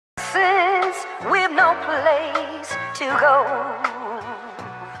no place to go.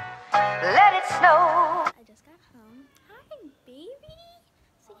 Let it snow. I just got home. Hi, baby.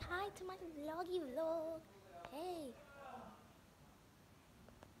 Say hi to my vloggy vlog. Hey.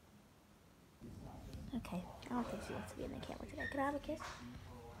 Okay, I don't think she wants to be in the camera today. Can I have a kiss?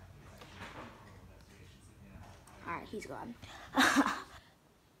 Alright, he's gone. You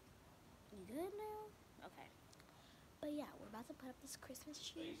good now? Okay. But yeah, we're about to put up this Christmas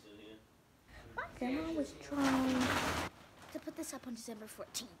tree. My grandma was trying to put this up on December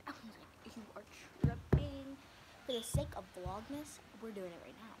 14th. I was like, you are tripping. For the sake of Vlogmas, we're doing it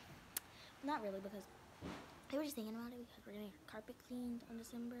right now. Not really, because they were just thinking about it because we're getting our carpet cleaned on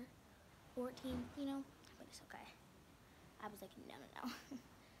December 14th, you know? But it's okay. I was like, no, no, no.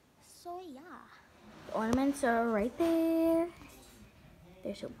 So yeah. The ornaments are right there.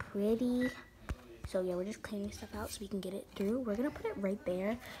 They're so pretty. So yeah, we're just cleaning stuff out so we can get it through. We're gonna put it right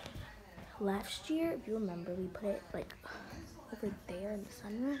there. Last year, if you remember, we put it like over there in the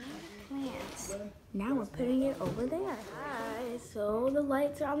sunroom. Plants. Now we're putting it over there. Hi. So the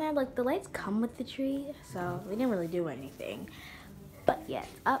lights are on there. Like the lights come with the tree, so we didn't really do anything. But yeah,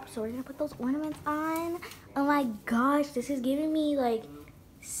 it's up. So we're gonna put those ornaments on. Oh my gosh, this is giving me like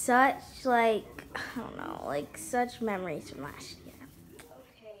such like I don't know, like such memories from last year.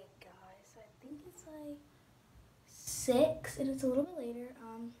 Okay, guys, so I think it's like 6, and it's a little bit later.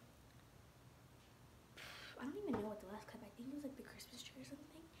 I don't even know what the last clip. I think it was like the Christmas tree or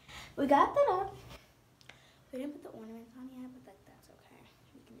something. We got that up. We didn't put the ornaments on yet, but that's okay.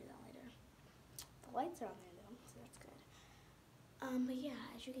 We can do that later. The lights are on there though, so that's good. But yeah,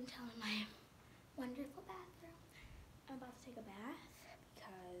 as you can tell in my wonderful bathroom, I'm about to take a bath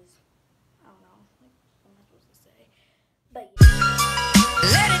because I don't know, like what am I supposed to say? But yeah.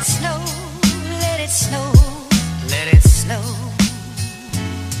 Let it snow, let it snow, let it snow.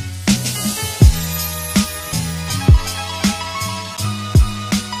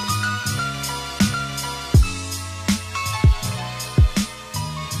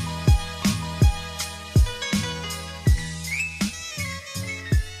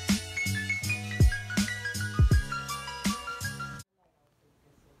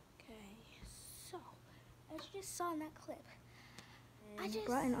 As you just saw in that clip, I just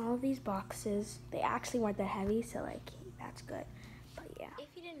brought in all of these boxes. They actually weren't that heavy, so like that's good. But yeah, if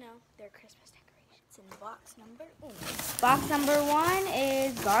you didn't know, they're Christmas decorations in box number 1. Box number 1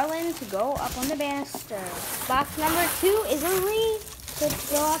 is garland to go up on the banister. Box number 2 is a wreath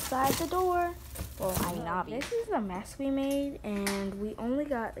to go outside the door. Well, I mean, obviously. This is a mess we made, and we only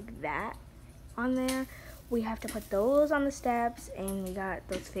got like that on there. We have to put those on the steps, and we got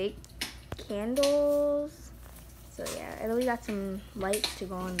those fake candles. So yeah, and then we got some lights to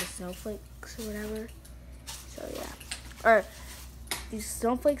go on the snowflakes or whatever. So yeah, or these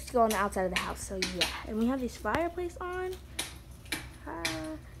snowflakes to go on the outside of the house. So yeah, and we have this fireplace on.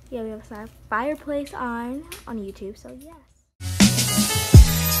 Yeah, we have a fireplace on YouTube. So yes.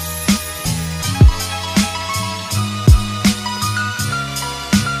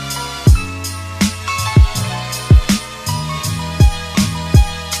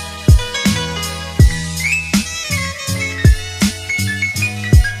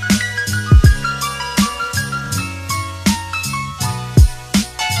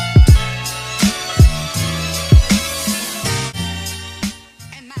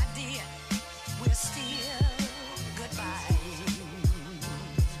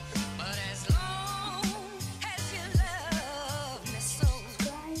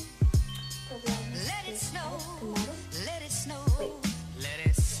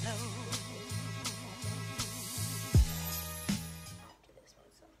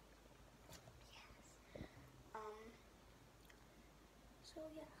 So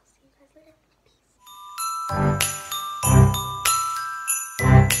yeah, I'll see you guys later. Peace.